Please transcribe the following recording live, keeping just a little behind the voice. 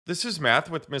This is Math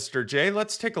with Mr. J.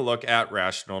 Let's take a look at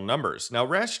rational numbers. Now,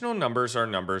 rational numbers are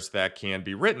numbers that can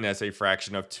be written as a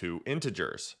fraction of two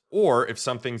integers. Or if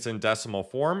something's in decimal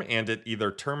form and it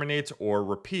either terminates or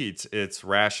repeats, it's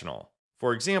rational.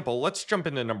 For example, let's jump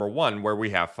into number 1 where we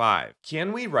have 5.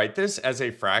 Can we write this as a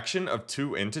fraction of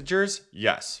two integers?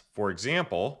 Yes. For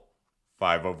example,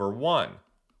 5 over 1,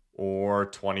 or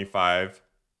 25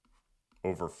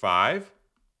 over 5,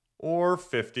 or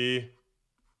 50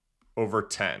 over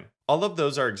 10. All of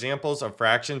those are examples of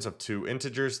fractions of two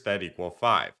integers that equal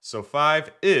 5. So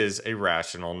 5 is a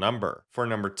rational number. For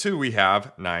number 2, we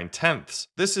have 9/10.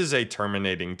 This is a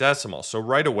terminating decimal, so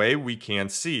right away we can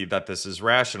see that this is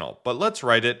rational, but let's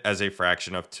write it as a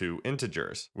fraction of two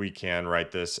integers. We can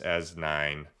write this as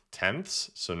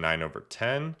 9/10, so 9 over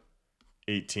 10,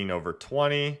 18 over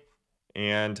 20,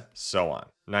 and so on.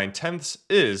 9/10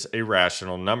 is a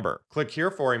rational number. Click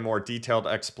here for a more detailed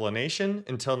explanation.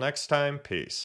 Until next time, peace.